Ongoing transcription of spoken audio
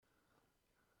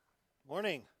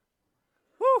Morning.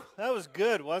 Whew, that was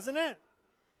good, wasn't it?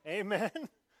 Amen.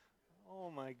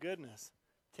 Oh my goodness.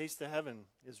 Taste of heaven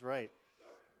is right.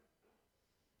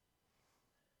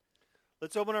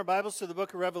 Let's open our Bibles to the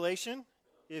book of Revelation.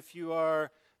 If you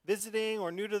are visiting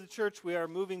or new to the church, we are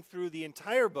moving through the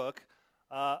entire book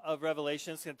of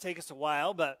Revelation. It's going to take us a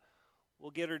while, but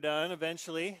we'll get her done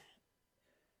eventually.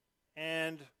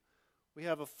 And we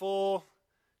have a full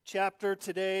chapter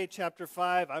today, chapter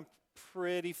 5. I'm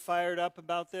pretty fired up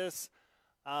about this.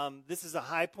 This is a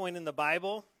high point in the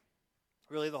Bible,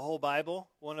 really the whole Bible,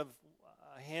 one of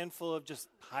a handful of just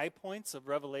high points of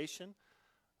Revelation,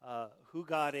 who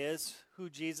God is, who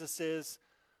Jesus is,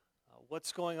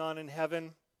 what's going on in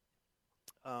heaven.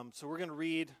 So we're going to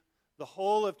read the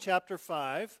whole of chapter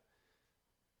 5.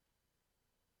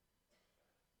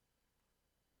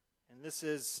 And this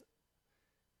is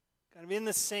kind of in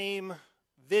the same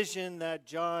vision that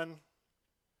John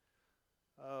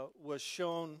was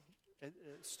shown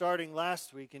starting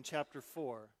last week in chapter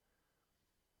 4.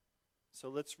 So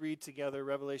let's read together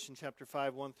Revelation chapter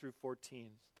 5, 1 through 14.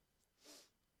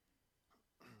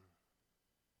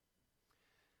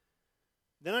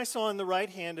 Then I saw in the right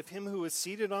hand of him who was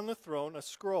seated on the throne a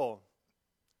scroll,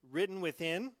 written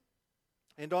within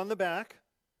and on the back,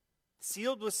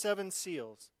 sealed with 7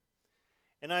 seals.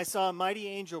 And I saw a mighty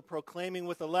angel proclaiming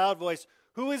with a loud voice,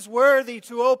 "Who is worthy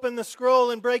to open the scroll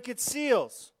and break its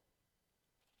seals?"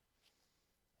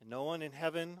 And no one in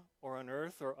heaven or on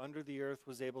earth or under the earth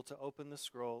was able to open the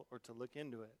scroll or to look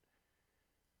into it.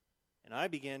 And I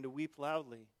began to weep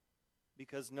loudly,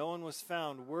 because no one was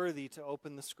found worthy to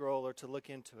open the scroll or to look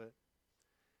into it.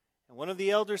 And one of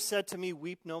the elders said to me,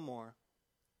 "Weep no more.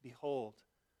 Behold,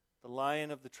 the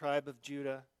Lion of the tribe of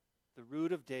Judah, the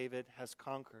Root of David, has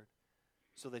conquered,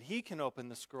 so that he can open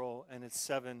the scroll and its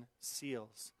 7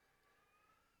 seals."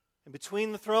 And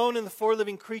between the throne and the 4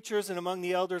 living creatures and among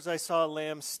the elders I saw a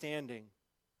lamb standing,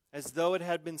 as though it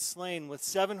had been slain, with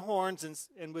 7 horns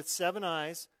and with 7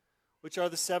 eyes, which are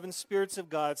the 7 spirits of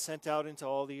God sent out into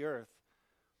all the earth.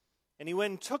 And he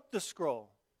went and took the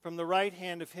scroll from the right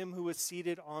hand of him who was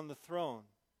seated on the throne.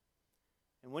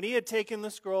 And when he had taken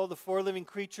the scroll, the 4 living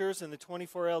creatures and the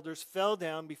 24 elders fell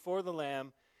down before the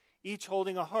Lamb, each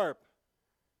holding a harp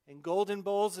and golden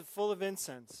bowls full of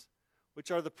incense, which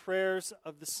are the prayers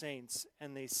of the saints.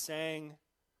 And they sang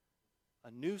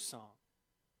a new song,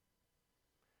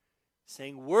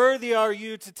 saying, "Worthy are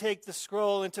you to take the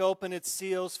scroll and to open its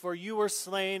seals, for you were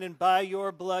slain, and by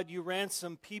your blood you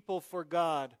ransomed people for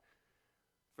God,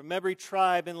 from every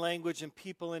tribe and language and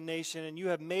people and nation, and you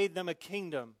have made them a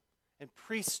kingdom and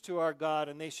priests to our God,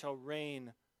 and they shall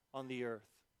reign on the earth."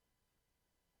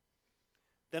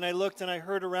 Then I looked, and I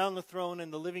heard around the throne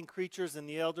and the living creatures and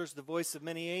the elders the voice of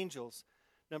many angels,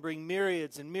 numbering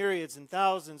myriads and myriads and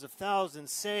thousands of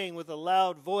thousands, saying with a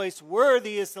loud voice,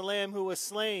 "Worthy is the Lamb who was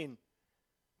slain,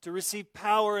 to receive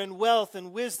power and wealth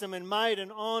and wisdom and might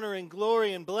and honor and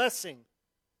glory and blessing."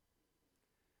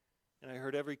 And I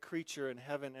heard every creature in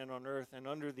heaven and on earth and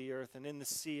under the earth and in the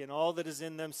sea and all that is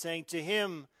in them saying, "To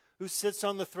him who sits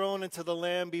on the throne and to the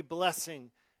Lamb be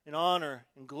blessing and honor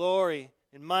and glory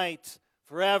and might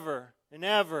forever and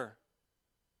ever."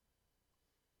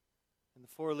 And the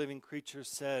 4 living creatures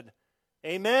said,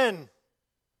 "Amen."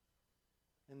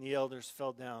 And the elders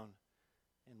fell down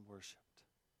and worshipped.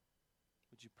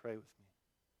 Would you pray with me?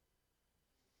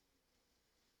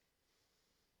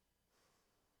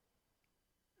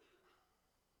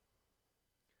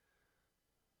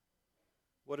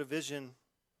 What a vision,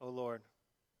 O Lord.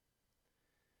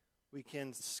 We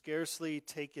can scarcely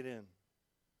take it in.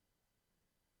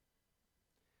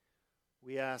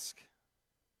 We ask,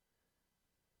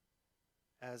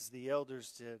 as the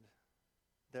elders did,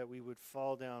 that we would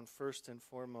fall down first and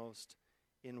foremost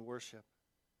in worship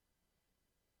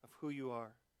of who you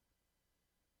are,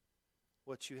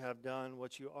 what you have done,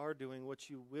 what you are doing, what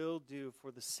you will do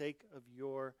for the sake of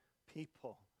your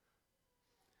people.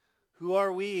 Who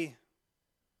are we,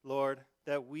 Lord,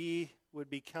 that we would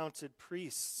be counted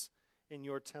priests in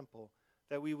your temple,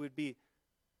 that we would be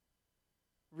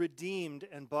redeemed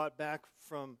and bought back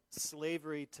from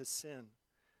slavery to sin,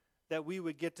 that we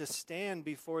would get to stand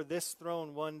before this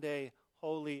throne one day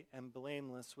holy and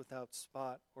blameless, without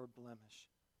spot or blemish.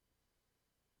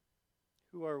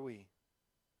 Who are we?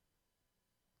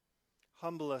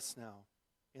 Humble us now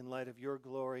in light of your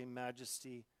glory,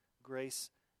 majesty,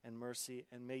 grace, and mercy,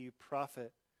 and may you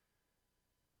profit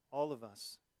all of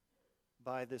us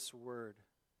by this word,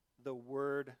 the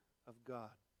Word of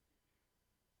God.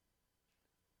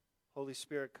 Holy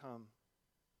Spirit, come.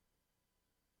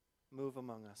 Move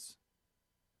among us.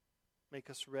 Make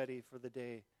us ready for the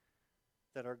day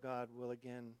that our God will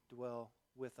again dwell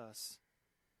with us,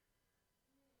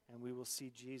 and we will see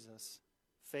Jesus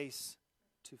face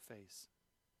to face.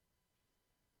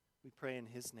 We pray in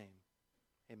his name.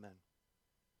 Amen.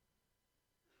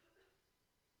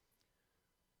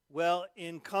 Well,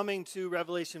 in coming to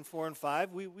Revelation 4 and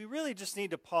 5, we really just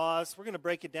need to pause. We're going to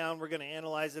break it down. We're going to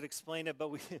analyze it, explain it, but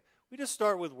we just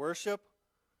start with worship,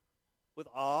 with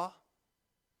awe.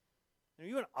 Are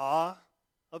you in awe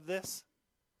of this?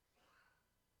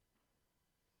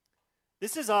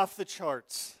 This is off the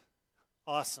charts.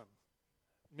 Awesome.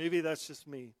 Maybe that's just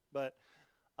me, but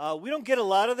we don't get a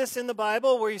lot of this in the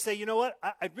Bible where you say, you know what,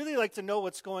 I'd really like to know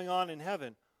what's going on in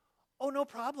heaven. Oh, no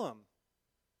problem.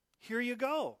 Here you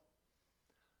go.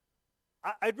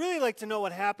 I'd really like to know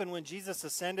what happened when Jesus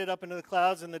ascended up into the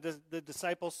clouds and the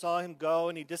disciples saw him go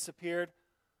and he disappeared.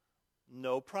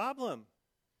 No problem.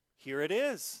 Here it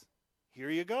is. Here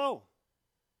you go.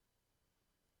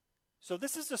 So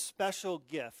this is a special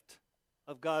gift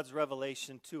of God's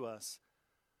revelation to us.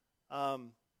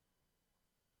 And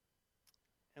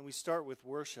we start with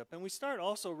worship. And we start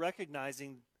also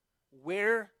recognizing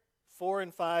where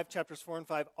chapters 4 and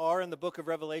 5 are in the book of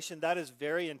Revelation. That is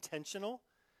very intentional.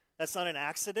 That's not an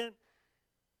accident.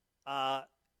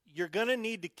 You're going to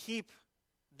need to keep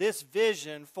this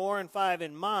vision, 4 and 5,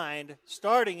 in mind,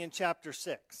 starting in chapter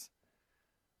 6,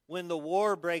 when the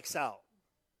war breaks out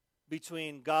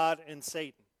between God and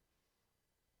Satan,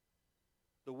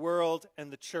 the world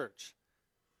and the church.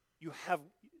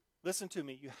 Listen to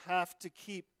me, you have to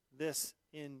keep this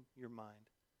in your mind.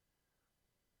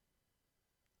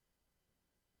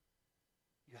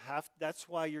 That's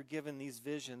why you're given these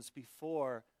visions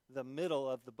before the middle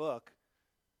of the book,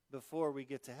 before we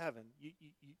get to heaven.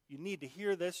 You need to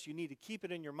hear this. You need to keep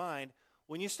it in your mind.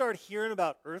 When you start hearing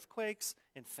about earthquakes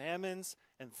and famines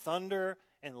and thunder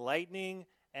and lightning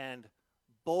and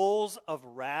bowls of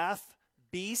wrath,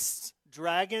 beasts,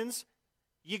 dragons,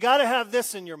 you got to have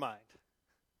this in your mind.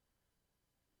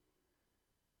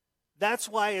 That's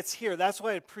why it's here. That's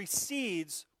why it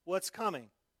precedes what's coming.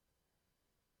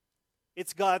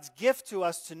 It's God's gift to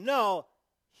us to know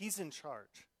he's in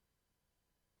charge.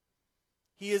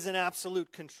 He is in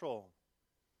absolute control.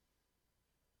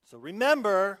 So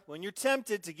remember, when you're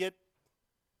tempted to get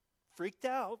freaked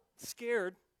out,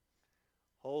 scared,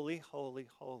 holy, holy,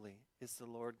 holy is the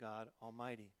Lord God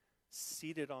Almighty,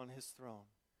 seated on his throne.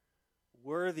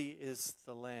 Worthy is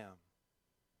the Lamb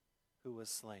who was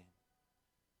slain.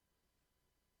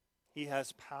 He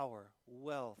has power,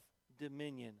 wealth,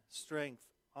 dominion, strength,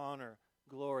 honor,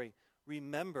 glory.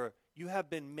 Remember, you have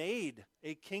been made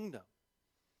a kingdom.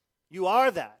 You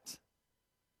are that.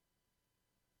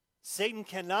 Satan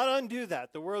cannot undo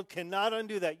that. The world cannot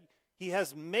undo that. He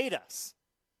has made us.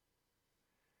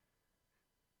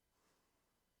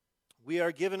 We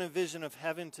are given a vision of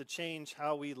heaven to change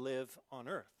how we live on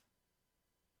earth.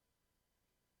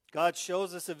 God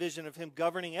shows us a vision of him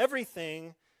governing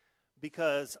everything,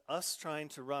 because us trying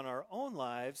to run our own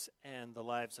lives and the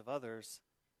lives of others,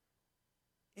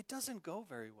 it doesn't go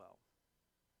very well.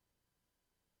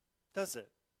 Does it?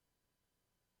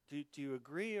 Do you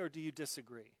agree or do you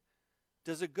disagree?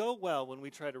 Does it go well when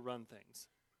we try to run things?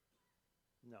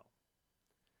 No.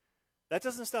 That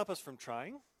doesn't stop us from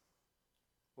trying.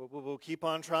 We'll keep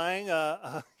on trying,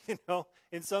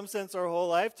 in some sense our whole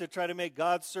life, to try to make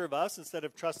God serve us instead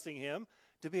of trusting him,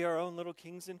 to be our own little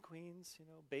kings and queens,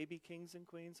 baby kings and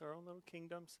queens, our own little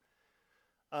kingdoms.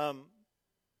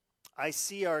 I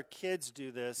see our kids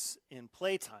do this in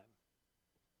playtime.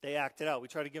 They act it out. We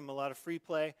try to give them a lot of free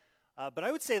play. But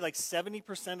I would say like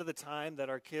 70% of the time that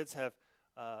our kids have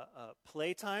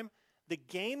playtime, the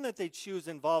game that they choose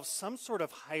involves some sort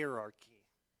of hierarchy.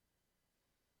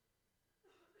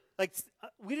 Like,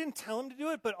 we didn't tell them to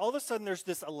do it, but all of a sudden there's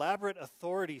this elaborate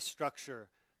authority structure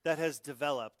that has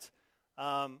developed.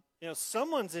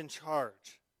 Someone's in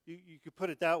charge. You could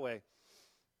put it that way.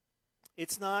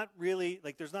 It's not really,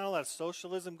 like, there's not a lot of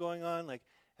socialism going on, like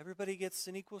everybody gets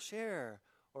an equal share,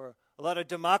 or a lot of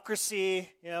democracy,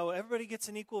 everybody gets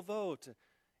an equal vote.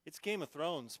 It's Game of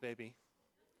Thrones, baby.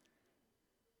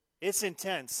 It's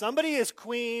intense. Somebody is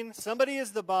queen, somebody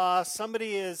is the boss,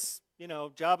 somebody is,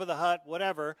 Jabba the Hutt,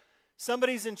 whatever.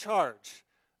 Somebody's in charge.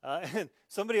 And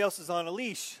somebody else is on a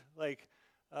leash, like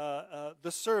the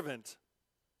servant.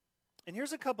 And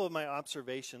here's a couple of my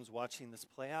observations watching this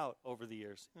play out over the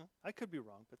years. I could be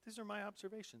wrong, but these are my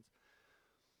observations.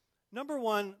 Number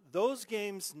one, those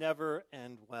games never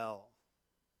end well.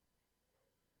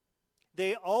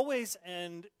 They always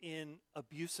end in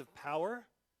abuse of power,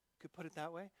 you could put it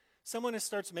that way. Someone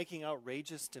starts making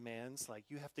outrageous demands, like,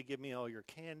 you have to give me all your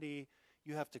candy,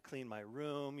 you have to clean my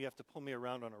room, you have to pull me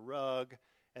around on a rug,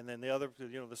 and then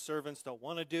the servants don't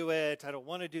want to do it. I don't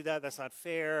want to do that. That's not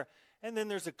fair. And then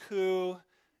there's a coup.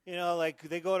 Like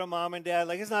they go to mom and dad,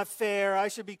 like, it's not fair. I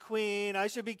should be queen. I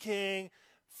should be king.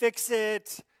 Fix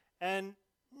it. And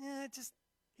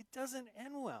it doesn't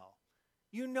end well.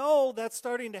 That's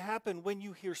starting to happen when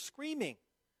you hear screaming,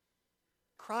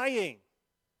 crying.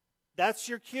 That's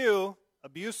your cue.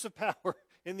 Abuse of power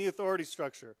in the authority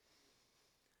structure.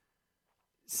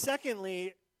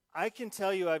 Secondly, I can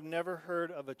tell you I've never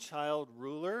heard of a child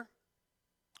ruler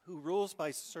who rules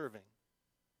by serving.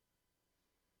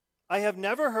 I have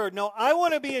never heard, no, I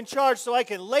want to be in charge so I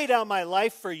can lay down my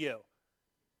life for you.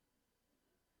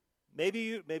 Maybe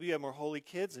you have more holy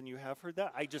kids and you have heard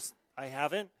that. I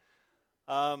haven't.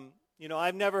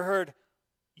 I've never heard,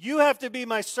 you have to be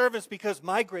my servants because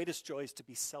my greatest joy is to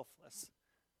be selfless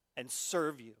and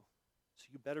serve you. So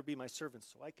you better be my servants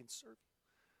so I can serve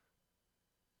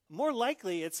you. More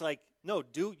likely, it's like, no,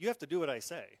 you have to do what I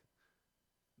say.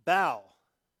 Bow,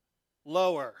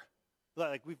 lower.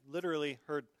 Like we've literally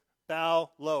heard bow,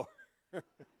 lower.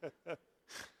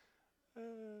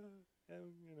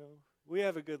 We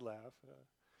have a good laugh.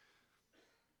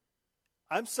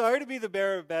 I'm sorry to be the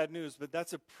bearer of bad news, but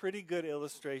that's a pretty good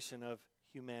illustration of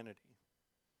humanity,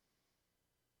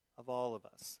 of all of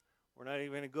us. We're not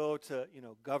even going to go to,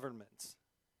 governments,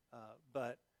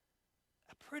 but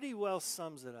it pretty well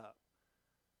sums it up.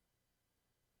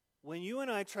 When you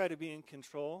and I try to be in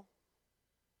control,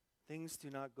 things do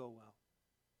not go well.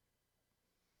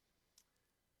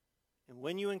 And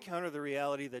when you encounter the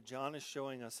reality that John is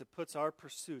showing us, it puts our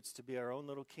pursuits to be our own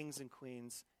little kings and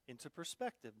queens into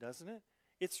perspective, doesn't it?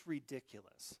 It's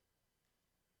ridiculous.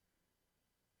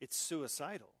 It's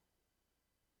suicidal.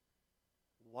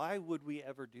 Why would we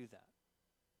ever do that?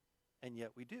 And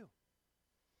yet we do.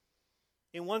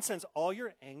 In one sense, all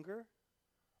your anger,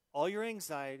 all your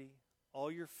anxiety,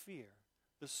 all your fear,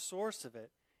 the source of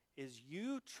it is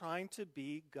you trying to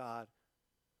be God,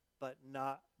 but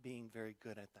not being very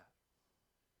good at that.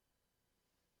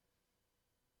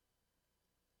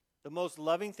 The most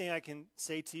loving thing I can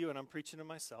say to you, and I'm preaching to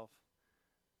myself,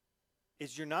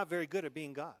 is you're not very good at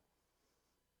being God.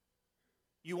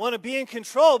 You want to be in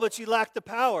control, but you lack the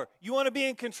power. You want to be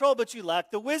in control, but you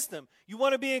lack the wisdom. You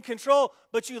want to be in control,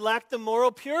 but you lack the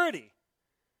moral purity.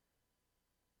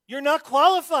 You're not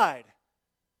qualified.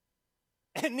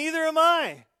 And neither am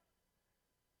I.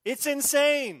 It's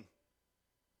insane.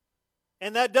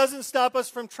 And that doesn't stop us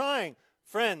from trying.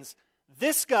 Friends,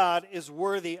 this God is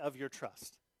worthy of your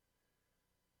trust.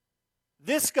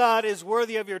 This God is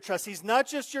worthy of your trust. He's not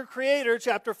just your creator,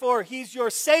 chapter 4. He's your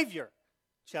Savior,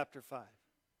 chapter 5.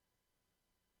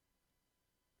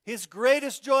 His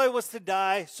greatest joy was to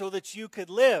die so that you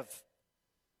could live.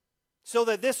 So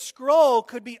that this scroll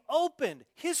could be opened.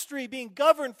 History being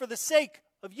governed for the sake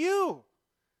of you,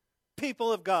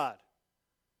 people of God.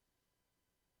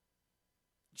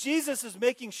 Jesus is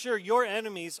making sure your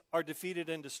enemies are defeated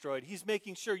and destroyed. He's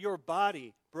making sure your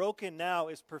body, broken now,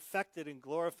 is perfected and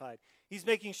glorified. He's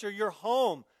making sure your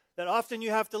home, that often you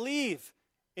have to leave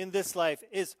in this life,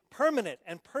 is permanent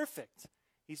and perfect.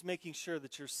 He's making sure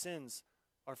that your sins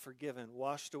are forgiven,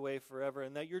 washed away forever,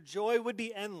 and that your joy would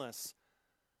be endless.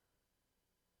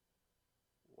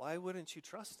 Why wouldn't you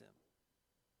trust him?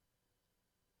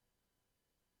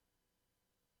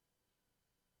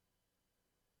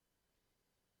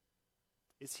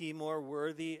 Is he more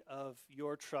worthy of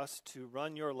your trust to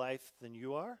run your life than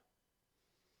you are?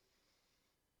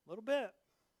 A little bit.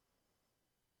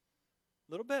 A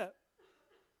little bit.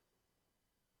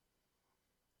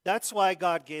 That's why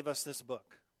God gave us this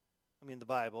book. I mean the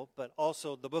Bible, but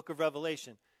also the book of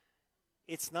Revelation.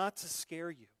 It's not to scare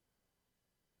you.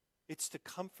 It's to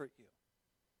comfort you.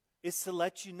 It's to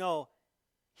let you know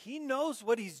he knows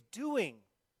what he's doing.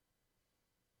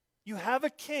 You have a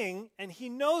king, and he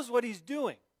knows what he's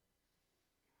doing.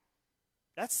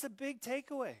 That's the big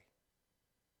takeaway.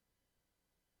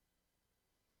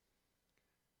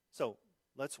 So,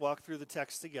 let's walk through the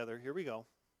text together. Here we go.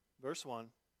 Verse 1.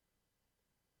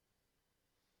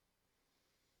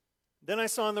 Then I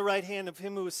saw in the right hand of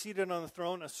him who was seated on the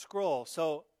throne a scroll.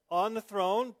 So, on the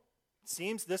throne, it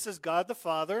seems this is God the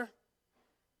Father.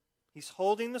 He's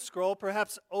holding the scroll,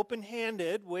 perhaps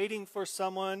open-handed, waiting for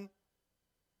someone,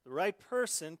 the right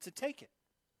person, to take it.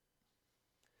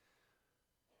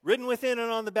 Written within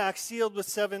and on the back, sealed with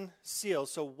 7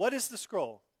 seals. So what is the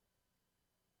scroll?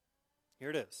 Here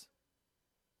it is.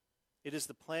 It is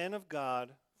the plan of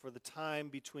God for the time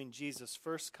between Jesus'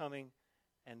 first coming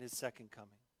and his second coming.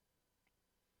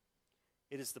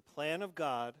 It is the plan of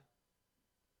God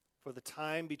for the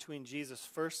time between Jesus'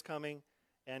 first coming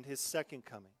and his second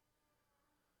coming.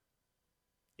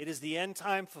 It is the end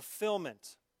time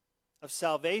fulfillment of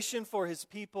salvation for his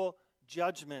people,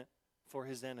 judgment for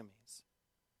his enemies.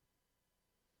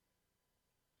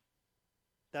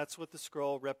 That's what the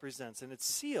scroll represents. And it's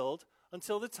sealed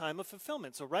until the time of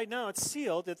fulfillment. So right now it's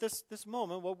sealed at this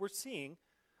moment, what we're seeing,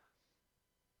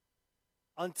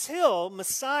 until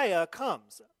Messiah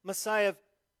comes. Messiah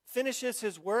finishes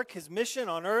his work, his mission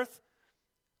on earth,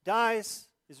 dies,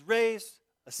 is raised,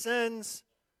 ascends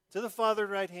to the Father's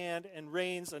right hand, and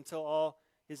reigns until all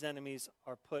his enemies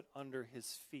are put under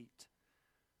his feet.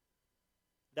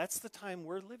 That's the time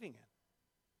we're living in.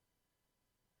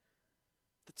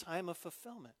 The time of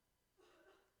fulfillment.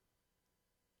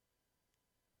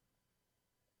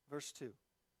 Verse 2.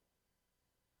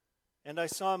 And I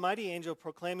saw a mighty angel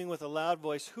proclaiming with a loud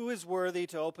voice, "Who is worthy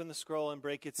to open the scroll and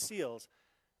break its seals?"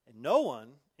 And no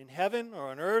one in heaven or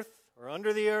on earth or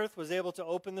under the earth was able to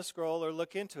open the scroll or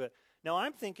look into it. Now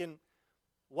I'm thinking,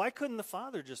 why couldn't the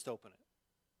Father just open it?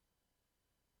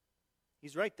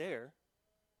 He's right there.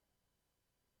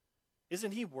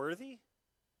 Isn't he worthy?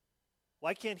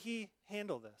 Why can't he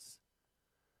handle this?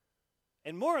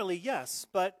 And morally, yes,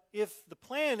 but if the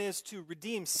plan is to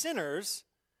redeem sinners,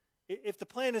 if the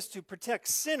plan is to protect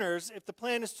sinners, if the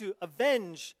plan is to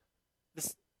avenge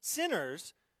the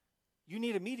sinners, you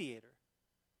need a mediator.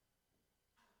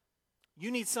 You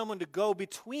need someone to go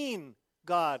between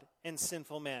God and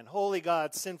sinful man, holy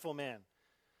God, sinful man.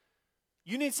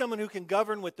 You need someone who can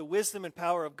govern with the wisdom and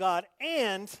power of God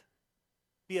and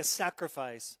be a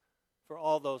sacrifice for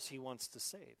all those he wants to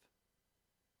save.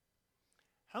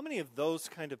 How many of those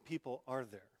kind of people are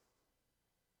there?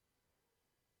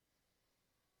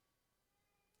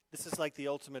 This is like the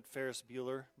ultimate Ferris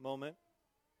Bueller moment.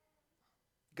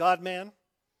 God-man?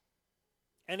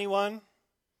 Anyone?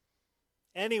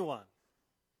 Anyone?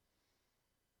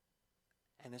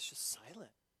 And it's just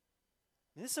silent.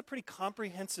 I mean, this is a pretty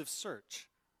comprehensive search.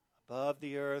 Above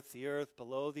the earth,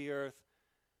 below the earth.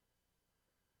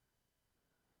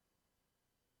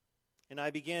 And I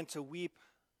began to weep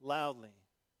loudly.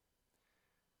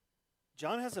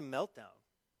 John has a meltdown.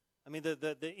 I mean,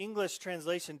 the English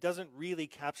translation doesn't really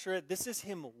capture it. This is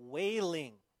him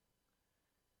wailing.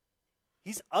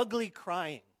 He's ugly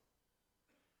crying.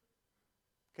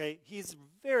 Okay, he's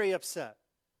very upset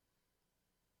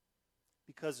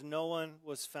because no one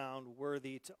was found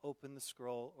worthy to open the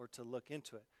scroll or to look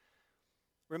into it.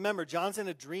 Remember, John's in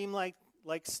a dream-like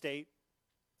state,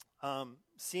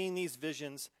 seeing these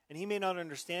visions, and he may not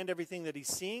understand everything that he's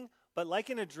seeing, but like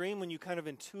in a dream when you kind of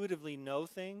intuitively know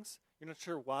things, you're not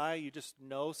sure why, you just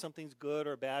know something's good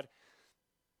or bad,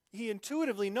 he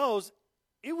intuitively knows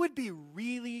it would be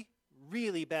really,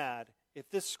 really bad if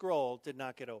this scroll did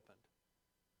not get opened.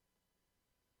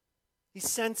 He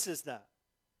senses that.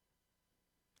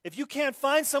 If you can't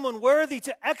find someone worthy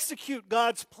to execute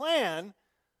God's plan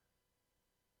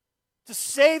to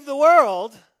save the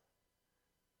world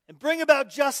and bring about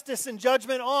justice and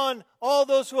judgment on all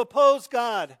those who oppose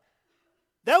God,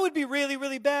 that would be really,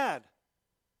 really bad.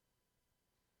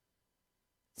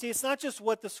 See, it's not just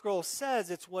what the scroll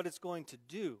says, it's what it's going to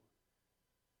do.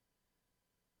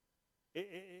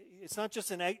 It's not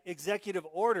just an executive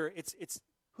order, it's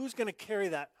who's going to carry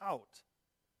that out.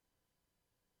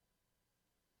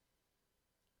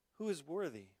 Who is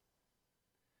worthy?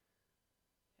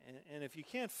 And if you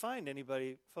can't find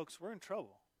anybody, folks, we're in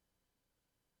trouble.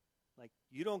 Like,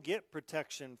 you don't get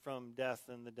protection from death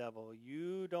and the devil.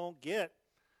 You don't get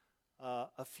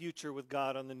a future with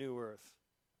God on the new earth.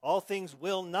 All things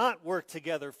will not work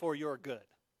together for your good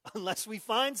unless we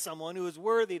find someone who is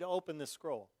worthy to open the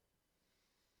scroll.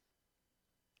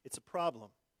 It's a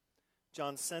problem.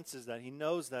 John senses that. He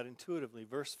knows that intuitively.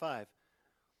 Verse 5.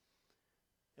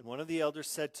 And one of the elders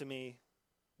said to me,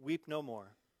 "Weep no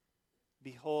more.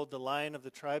 Behold, the Lion of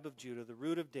the tribe of Judah, the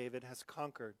Root of David, has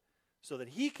conquered, so that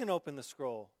he can open the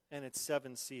scroll and its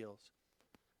 7 seals.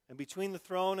 And between the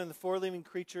throne and the 4 living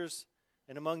creatures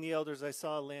and among the elders I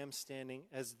saw a lamb standing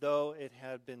as though it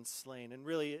had been slain." And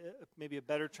really, maybe a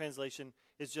better translation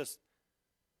is just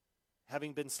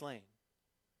having been slain.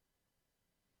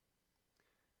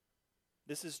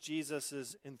 This is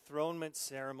Jesus' enthronement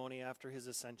ceremony after his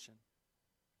ascension.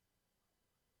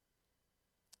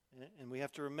 And we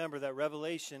have to remember that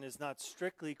Revelation is not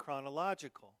strictly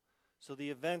chronological. So the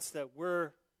events that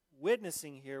we're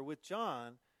witnessing here with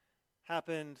John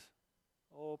happened,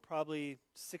 probably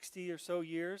 60 or so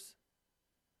years.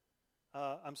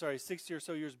 60 or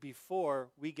so years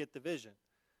before we get the vision.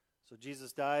 So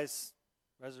Jesus dies,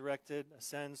 resurrected,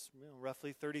 ascends,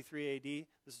 roughly 33 AD.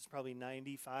 This is probably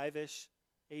 95-ish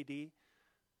AD.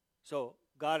 So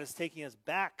God is taking us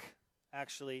back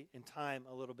actually in time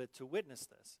a little bit to witness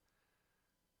this.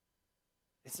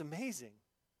 It's amazing.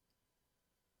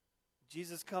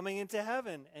 Jesus coming into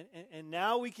heaven, and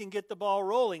now we can get the ball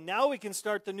rolling. Now we can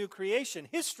start the new creation.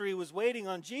 History was waiting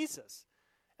on Jesus.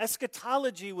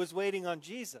 Eschatology was waiting on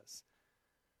Jesus.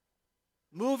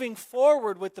 Moving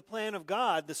forward with the plan of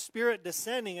God, the Spirit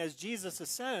descending as Jesus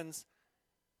ascends,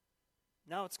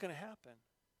 now it's going to happen.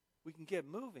 We can get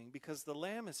moving because the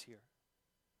Lamb is here.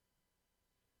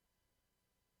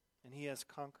 And he has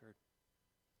conquered.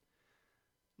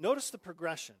 Notice the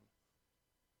progression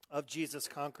of Jesus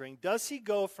conquering. Does he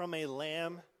go from a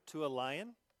lamb to a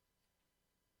lion?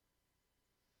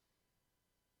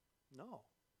 No.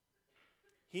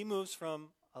 He moves from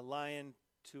a lion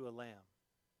to a lamb.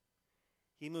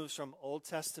 He moves from Old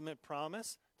Testament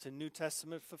promise to New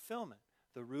Testament fulfillment.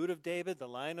 The root of David, the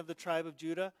Lion of the tribe of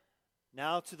Judah,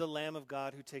 now to the Lamb of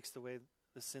God who takes away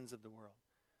the sins of the world.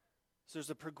 So there's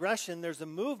a progression, there's a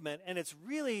movement, and it's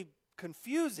really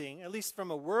confusing, at least from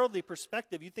a worldly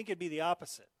perspective. You'd think it'd be the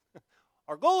opposite.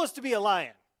 Our goal is to be a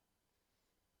lion,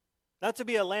 not to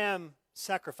be a lamb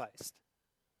sacrificed.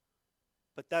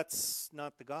 But that's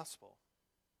not the gospel.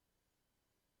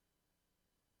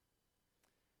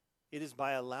 It is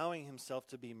by allowing himself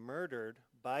to be murdered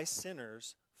by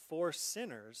sinners for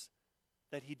sinners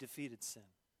that he defeated sin.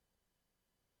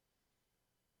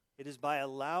 It is by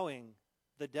allowing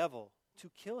the devil to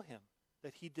kill him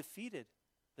that he defeated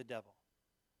the devil.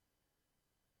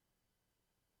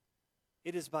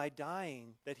 It is by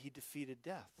dying that he defeated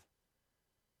death.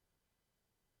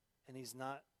 And he's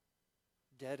not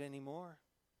dead anymore.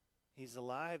 He's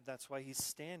alive. That's why he's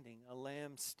standing, a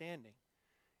lamb standing.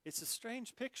 It's a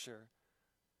strange picture,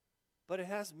 but it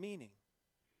has meaning.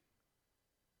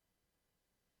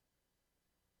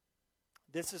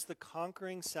 This is the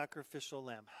conquering sacrificial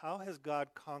lamb. How has God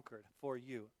conquered for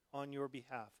you on your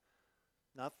behalf?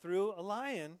 Not through a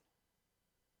lion,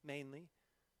 mainly,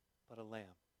 but a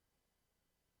lamb,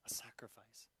 a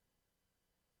sacrifice.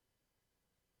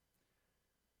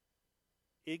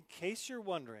 In case you're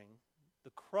wondering, the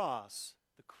cross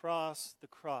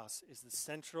is the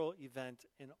central event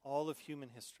in all of human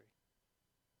history.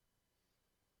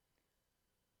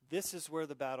 This is where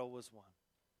the battle was won.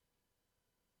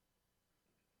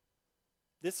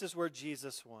 This is where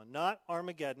Jesus won. Not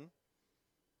Armageddon,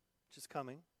 which is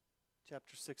coming,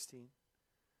 chapter 16.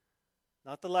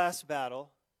 Not the last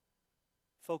battle.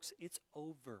 Folks, it's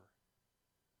over.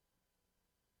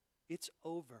 It's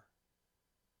over.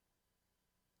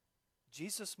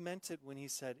 Jesus meant it when he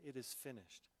said, "It is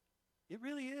finished." It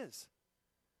really is.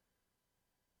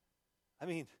 I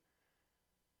mean,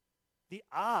 the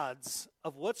odds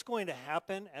of what's going to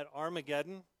happen at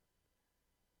Armageddon,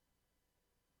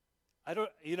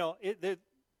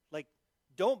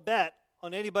 don't bet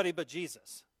on anybody but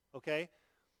Jesus, okay?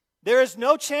 There is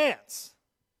no chance.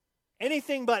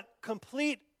 Anything but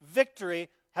complete victory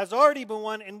has already been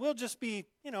won and will just be,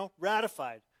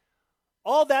 ratified.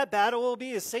 All that battle will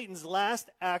be is Satan's last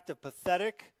act of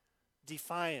pathetic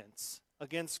defiance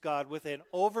against God with an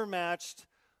overmatched,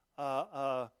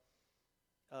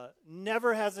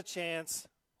 never has a chance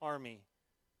army.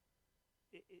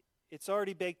 It's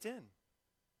already baked in.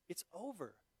 It's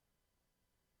over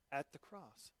at the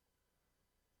cross.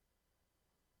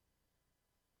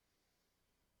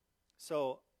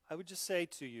 So I would just say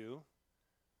to you,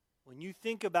 when you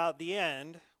think about the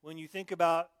end, when you think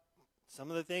about some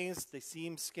of the things, they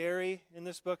seem scary in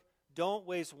this book, don't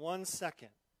waste 1 second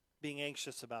being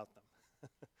anxious about them.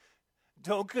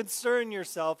 Don't concern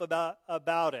yourself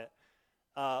about it.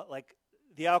 Like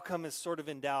the outcome is sort of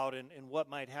in doubt and what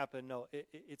might happen. No,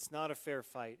 it's not a fair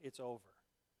fight. It's over.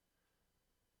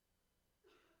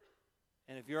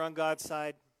 And if you're on God's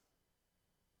side,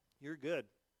 you're good.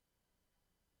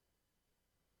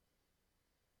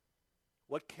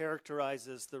 What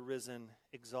characterizes the risen,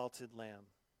 exalted Lamb?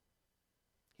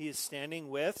 He is standing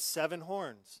with 7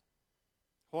 horns.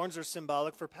 Horns are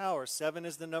symbolic for power. 7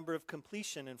 is the number of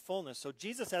completion and fullness. So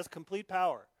Jesus has complete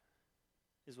power,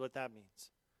 is what that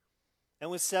means.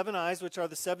 And with 7 eyes, which are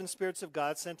the 7 spirits of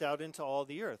God sent out into all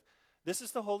the earth. This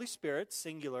is the Holy Spirit,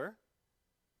 singular,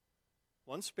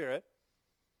 one Spirit.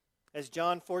 As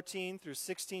John 14 through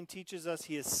 16 teaches us,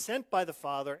 he is sent by the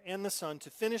Father and the Son to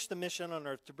finish the mission on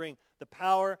earth, to bring the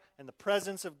power and the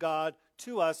presence of God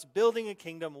to us, building a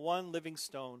kingdom one living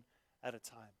stone at a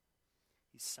time.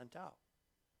 He's sent out.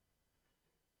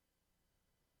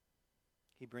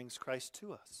 He brings Christ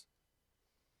to us.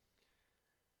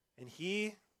 And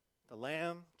he, the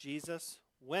Lamb, Jesus,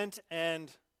 went and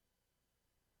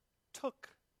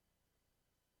took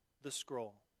the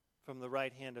scroll from the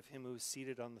right hand of him who is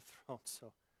seated on the throne.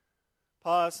 So,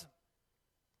 pause.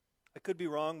 I could be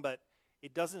wrong, but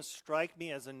it doesn't strike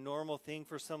me as a normal thing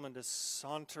for someone to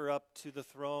saunter up to the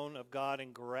throne of God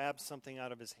and grab something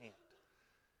out of his hand.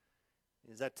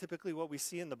 Is that typically what we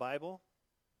see in the Bible?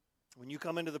 When you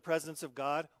come into the presence of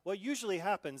God, what usually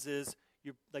happens is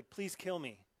you're like, please kill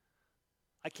me.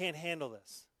 I can't handle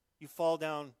this. You fall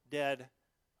down dead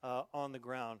on the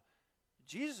ground.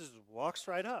 Jesus walks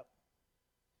right up,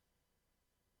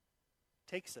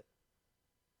 takes it.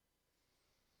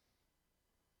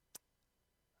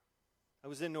 I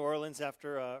was in New Orleans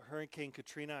after Hurricane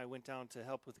Katrina. I went down to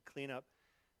help with the cleanup,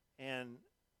 and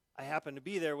I happened to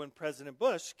be there when President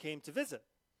Bush came to visit.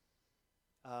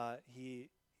 He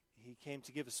came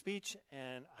to give a speech,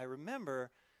 and I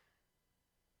remember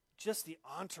just the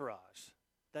entourage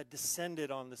that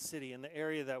descended on the city in the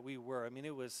area that we were. I mean,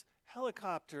 it was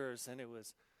helicopters, and it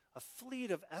was a fleet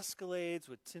of Escalades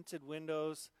with tinted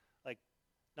windows, like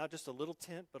not just a little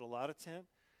tint, but a lot of tint,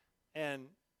 and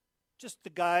just the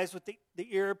guys with the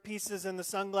earpieces and the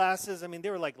sunglasses. I mean, they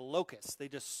were like locusts. They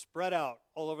just spread out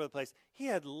all over the place. He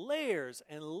had layers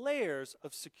and layers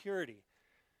of security.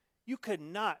 You could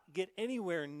not get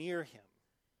anywhere near him.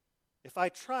 If I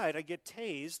tried, I'd get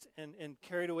tased and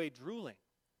carried away drooling.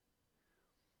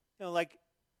 You know, like,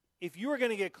 if you were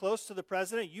going to get close to the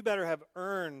president, you better have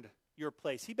earned your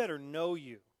place. He better know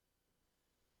you.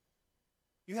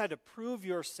 You had to prove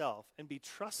yourself and be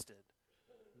trusted,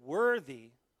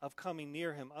 worthy of coming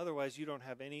near him. Otherwise, you don't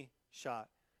have any shot.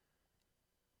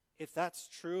 If that's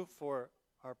true for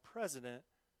our president,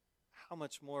 how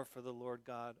much more for the Lord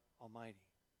God Almighty?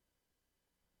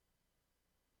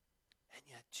 And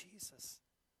yet Jesus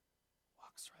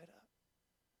walks right up,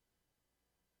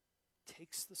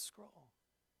 takes the scroll.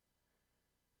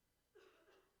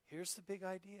 Here's the big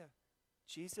idea.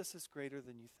 Jesus is greater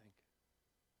than you think.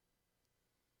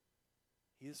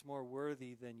 He is more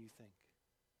worthy than you think.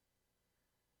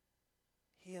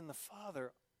 He and the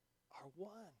Father are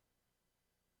one.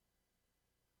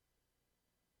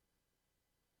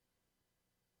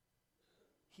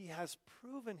 He has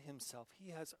proven himself.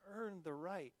 He has earned the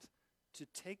right to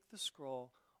take the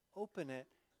scroll, open it,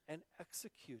 and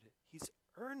execute it. He's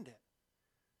earned it.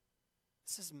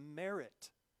 This is merit.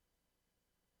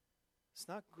 It's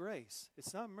not grace.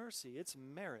 It's not mercy. It's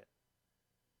merit.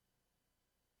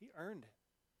 He earned it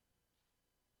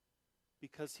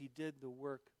because he did the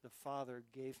work the Father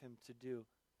gave him to do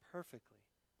perfectly,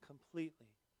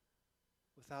 completely,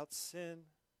 without sin,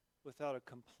 without a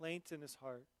complaint in his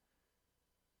heart.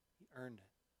 He earned it.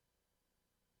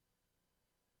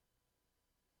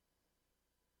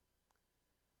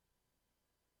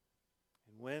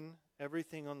 And when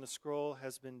everything on the scroll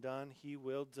has been done, he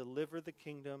will deliver the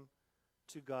kingdom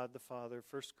to God the Father.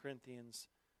 1 Corinthians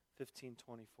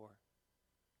 15:24.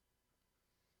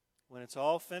 When it's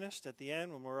all finished at the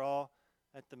end, when we're all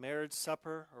at the marriage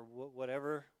supper or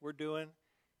whatever we're doing,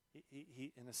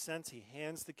 he, in a sense, he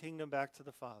hands the kingdom back to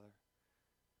the Father.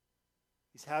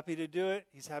 He's happy to do it.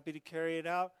 He's happy to carry it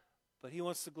out, but he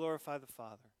wants to glorify the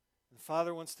Father. And the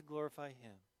Father wants to glorify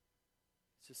him.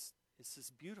 It's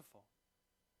just beautiful.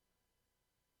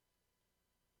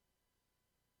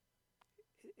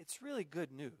 It's really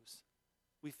good news.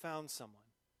 We found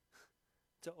someone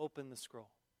to open the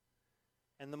scroll.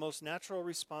 And the most natural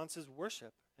response is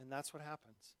worship, and that's what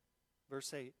happens.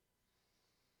 Verse 8.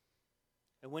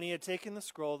 And when he had taken the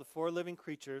scroll, the 4 living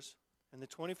creatures and the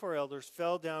 24 elders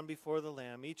fell down before the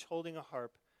Lamb, each holding a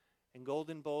harp and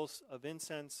golden bowls of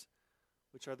incense,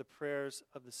 which are the prayers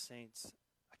of the saints.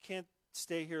 I can't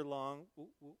stay here long.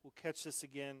 We'll catch this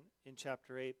again in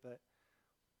chapter 8, but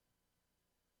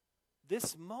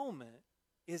this moment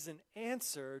is an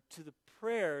answer to the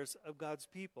prayers of God's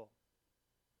people.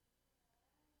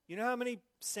 You know how many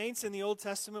saints in the Old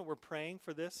Testament were praying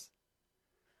for this?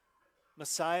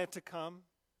 Messiah to come,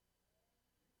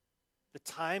 the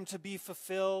time to be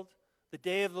fulfilled, the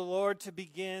day of the Lord to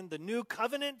begin, the new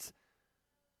covenant.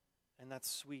 And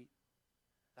that's sweet.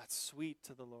 That's sweet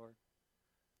to the Lord.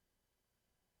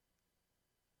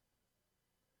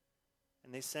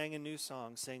 And they sang a new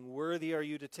song, saying, "Worthy are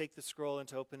you to take the scroll and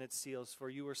to open its seals, for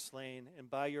you were slain, and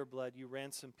by your blood you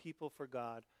ransomed people for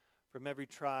God from every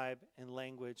tribe and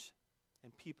language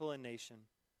and people and nation.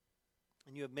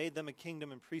 And you have made them a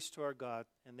kingdom and priests to our God,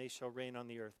 and they shall reign on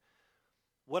the earth."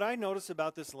 What I notice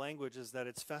about this language is that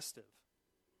it's festive.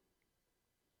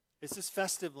 It's this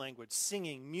festive language,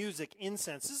 singing, music,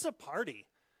 incense. This is a party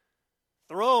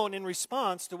thrown in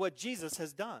response to what Jesus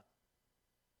has done,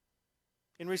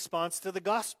 in response to the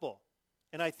gospel.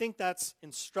 And I think that's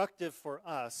instructive for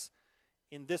us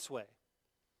in this way.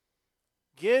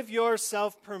 Give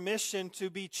yourself permission to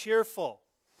be cheerful.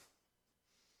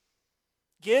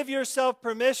 Give yourself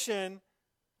permission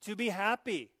to be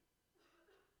happy.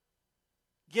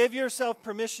 Give yourself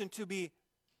permission to be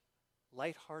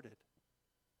lighthearted.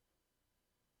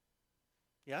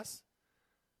 Yes?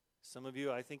 Some of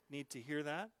you, I think, need to hear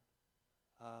that.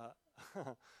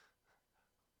 I'm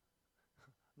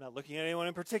not looking at anyone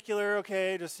in particular,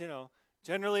 okay? Just,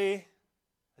 generally,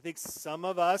 I think some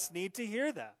of us need to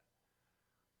hear that.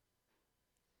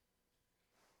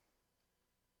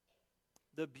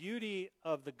 The beauty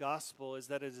of the gospel is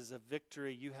that it is a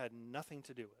victory you had nothing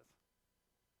to do with.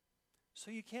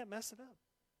 So you can't mess it up.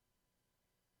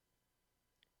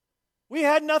 We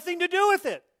had nothing to do with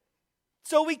it.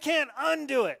 So we can't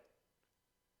undo it.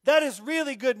 That is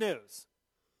really good news.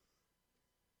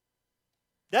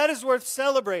 That is worth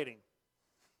celebrating.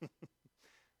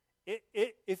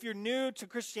 If you're new to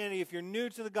Christianity, if you're new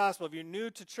to the gospel, if you're new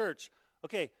to church,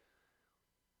 okay,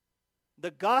 the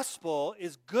gospel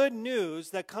is good news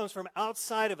that comes from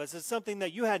outside of us. It's something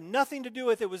that you had nothing to do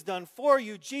with. It was done for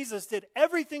you. Jesus did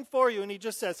everything for you, and he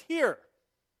just says, here,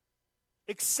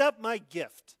 accept my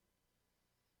gift.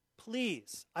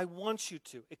 Please, I want you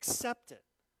to accept it.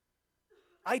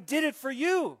 I did it for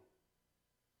you.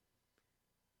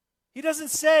 He doesn't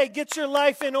say, get your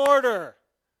life in order.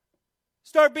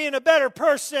 Start being a better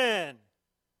person.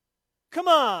 Come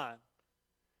on.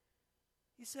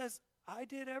 He says, I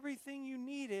did everything you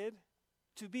needed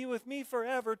to be with me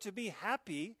forever, to be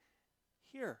happy.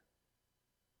 Here.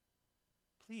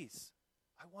 Please,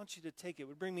 I want you to take it. It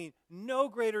would bring me no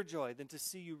greater joy than to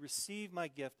see you receive my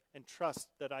gift and trust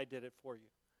that I did it for you.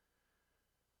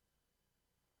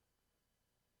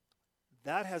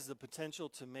 That has the potential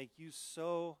to make you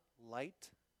so light,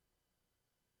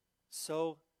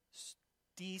 so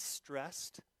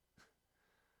de-stressed,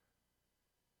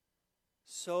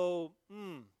 so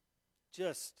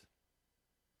just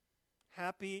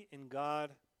happy in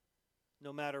God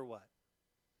no matter what.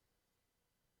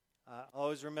 I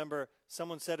always remember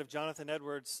someone said of Jonathan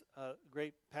Edwards, a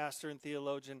great pastor and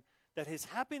theologian, that his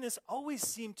happiness always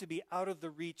seemed to be out of the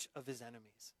reach of his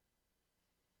enemies.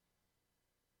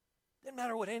 Didn't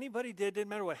matter what anybody did, didn't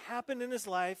matter what happened in his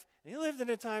life. And he lived in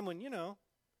a time when,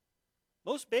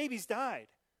 most babies died.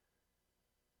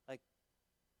 Like,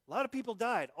 a lot of people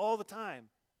died all the time.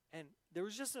 And there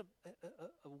was just a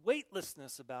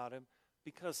weightlessness about him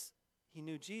because he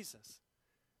knew Jesus.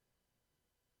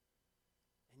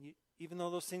 And even though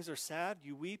those things are sad,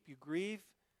 you weep, you grieve,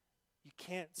 you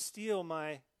can't steal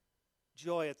my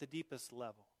joy at the deepest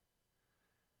level.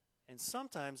 And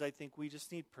sometimes I think we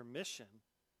just need permission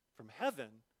from heaven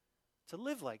to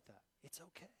live like that. It's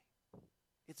okay.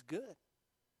 It's good.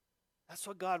 That's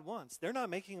what God wants. They're not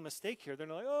making a mistake here. They're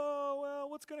not like, oh, well,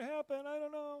 what's going to happen? I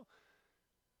don't know.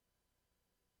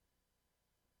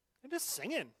 They're just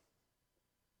singing.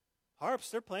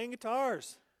 Harps, they're playing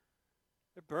guitars.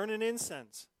 They're burning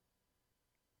incense.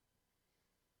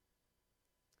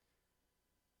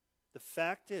 The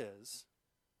fact is,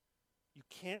 you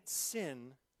can't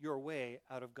sin your way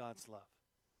out of God's love.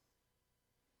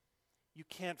 You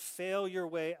can't fail your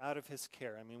way out of his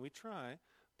care. I mean, we try,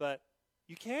 but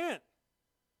you can't.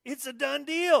 It's a done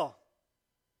deal.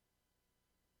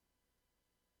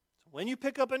 So when you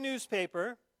pick up a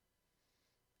newspaper,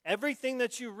 everything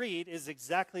that you read is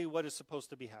exactly what is supposed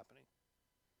to be happening.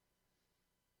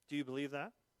 Do you believe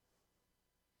that?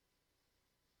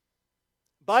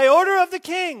 By order of the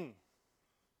king.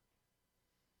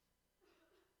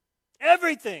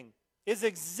 Everything is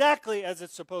exactly as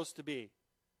it's supposed to be.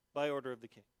 By order of the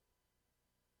king.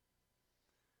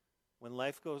 When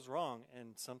life goes wrong,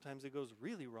 and sometimes it goes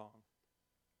really wrong,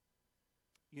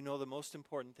 the most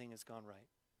important thing has gone right.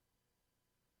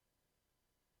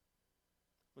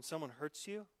 When someone hurts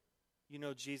you,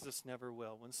 Jesus never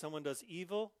will. When someone does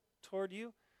evil toward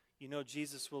you,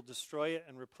 Jesus will destroy it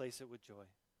and replace it with joy.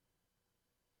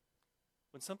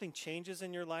 When something changes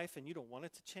in your life and you don't want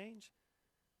it to change,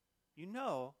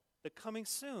 that coming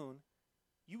soon,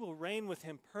 you will reign with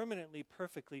him permanently,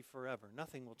 perfectly, forever.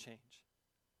 Nothing will change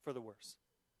for the worse.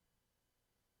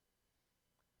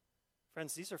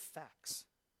 Friends, these are facts.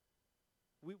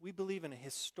 We believe in a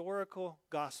historical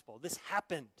gospel. This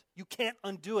happened. You can't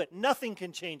undo it. Nothing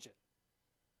can change it.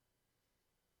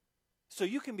 So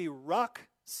you can be rock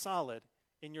solid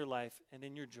in your life and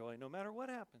in your joy no matter what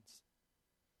happens.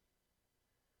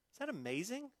 Is that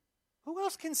amazing? Who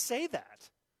else can say that?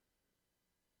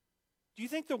 Do you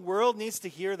think the world needs to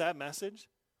hear that message?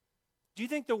 Do you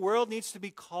think the world needs to be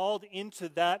called into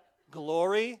that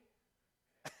glory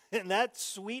and that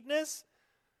sweetness?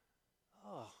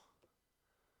 Oh.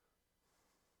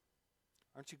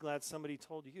 Aren't you glad somebody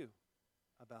told you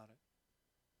about it?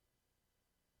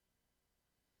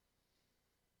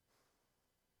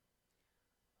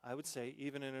 I would say,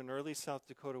 even in an early South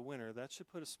Dakota winter, that should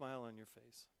put a smile on your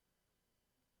face.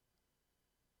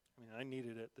 I mean, I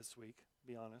needed it this week, to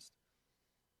be honest.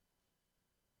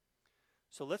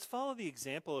 So let's follow the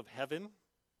example of heaven.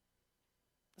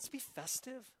 Let's be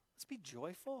festive. Let's be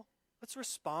joyful. Let's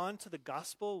respond to the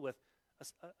gospel with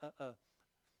a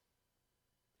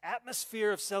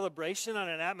atmosphere of celebration on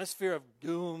an atmosphere of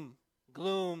doom,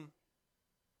 gloom,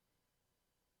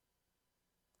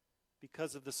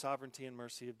 because of the sovereignty and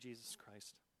mercy of Jesus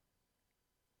Christ.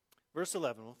 Verse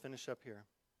 11, we'll finish up here.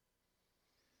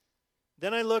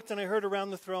 Then I looked, and I heard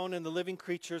around the throne and the living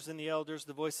creatures and the elders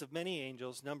the voice of many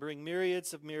angels, numbering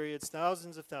myriads of myriads,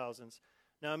 thousands of thousands.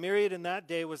 Now a myriad in that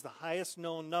day was the highest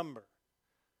known number,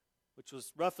 which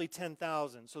was roughly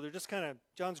 10,000. So they're just kind of,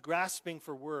 John's grasping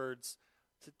for words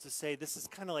to say this is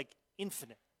kind of like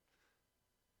infinite.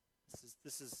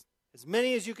 This is as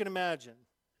many as you can imagine.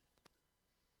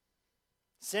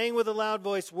 Saying with a loud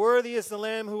voice, "Worthy is the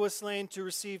Lamb who was slain to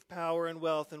receive power and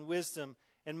wealth and wisdom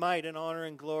and might and honor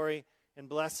and glory and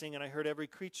blessing." And I heard every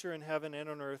creature in heaven and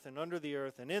on earth and under the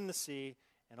earth and in the sea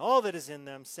and all that is in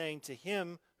them, saying, "To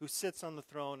him who sits on the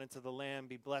throne and to the Lamb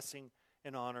be blessing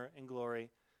and honor and glory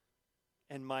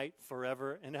and might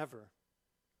forever and ever."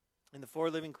 And the four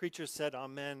living creatures said,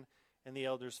 "Amen," and the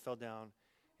elders fell down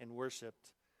and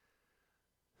worshipped.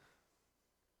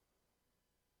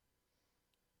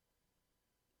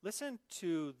 Listen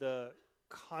to the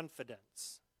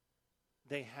confidence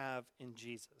they have in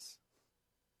Jesus.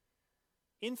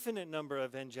 Infinite number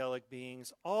of angelic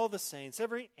beings, all the saints,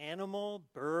 every animal,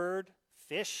 bird,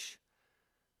 fish.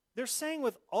 They're saying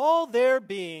with all their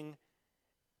being,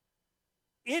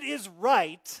 it is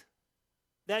right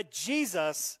that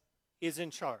Jesus is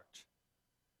in charge.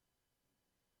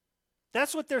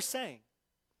 That's what they're saying.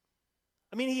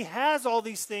 I mean, he has all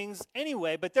these things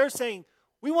anyway, but they're saying,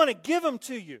 we want to give them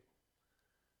to you.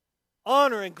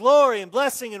 Honor and glory and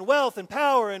blessing and wealth and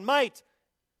power and might.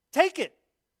 Take it.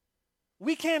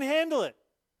 We can't handle it,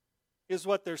 is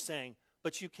what they're saying,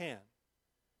 but you can.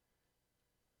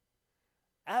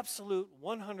 Absolute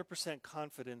 100%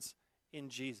 confidence in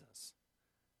Jesus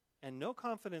and no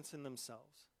confidence in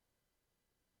themselves.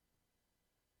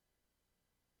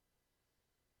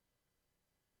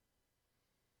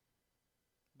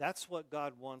 That's what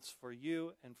God wants for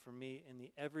you and for me in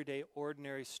the everyday,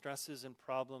 ordinary stresses and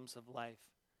problems of life.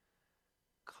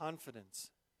 Confidence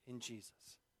in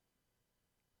Jesus.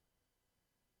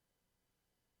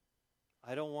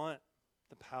 I don't want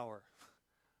the power.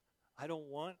 I don't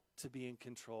want to be in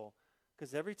control.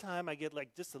 Because every time I get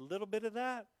like just a little bit of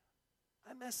that,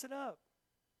 I mess it up.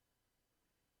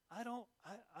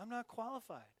 I'm not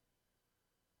qualified.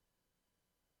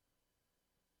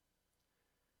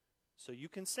 So you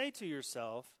can say to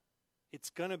yourself,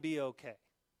 it's going to be okay.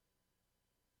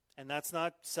 And that's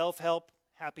not self-help,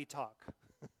 happy talk.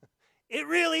 It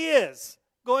really is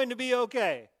going to be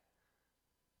okay.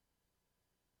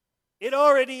 It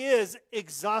already is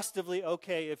exhaustively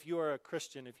okay if you are a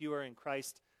Christian, if you are in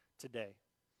Christ today.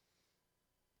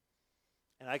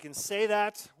 And I can say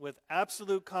that with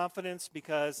absolute confidence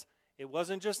because it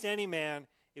wasn't just any man,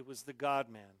 it was the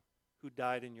God-man who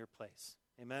died in your place.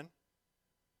 Amen?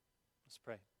 Let's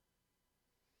pray.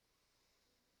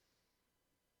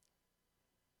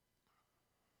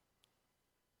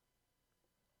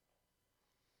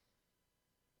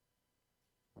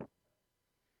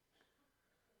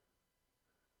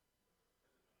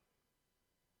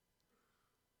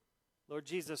 Lord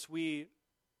Jesus, we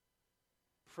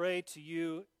pray to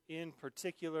you in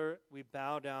particular. We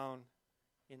bow down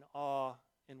in awe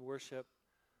and worship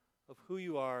of who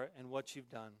you are and what you've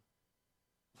done.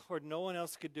 Lord, no one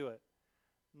else could do it.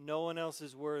 No one else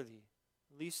is worthy,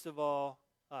 least of all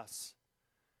us.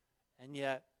 And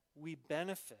yet, we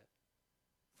benefit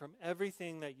from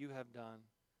everything that you have done.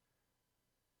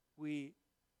 We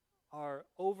are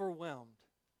overwhelmed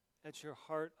at your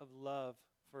heart of love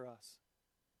for us.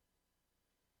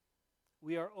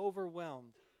 We are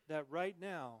overwhelmed that right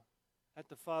now, at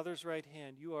the Father's right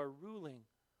hand, you are ruling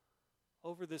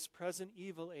over this present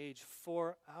evil age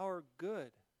for our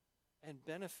good and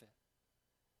benefit.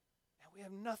 And we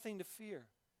have nothing to fear.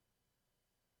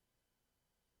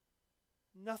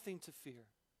 Nothing to fear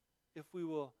if we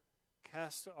will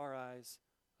cast our eyes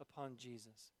upon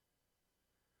Jesus.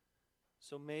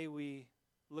 So may we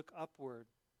look upward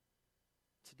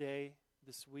today,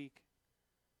 this week,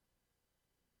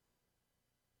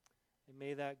 and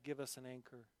may that give us an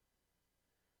anchor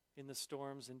in the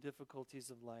storms and difficulties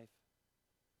of life,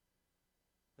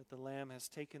 that the Lamb has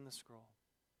taken the scroll.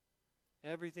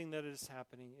 Everything that is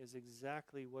happening is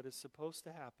exactly what is supposed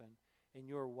to happen in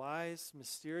your wise,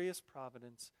 mysterious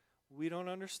providence, We don't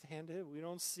understand it. We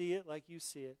don't see it like you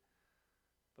see it.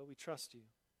 But we trust you.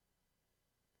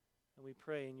 And we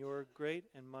pray in your great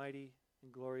and mighty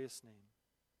and glorious name.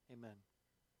 Amen.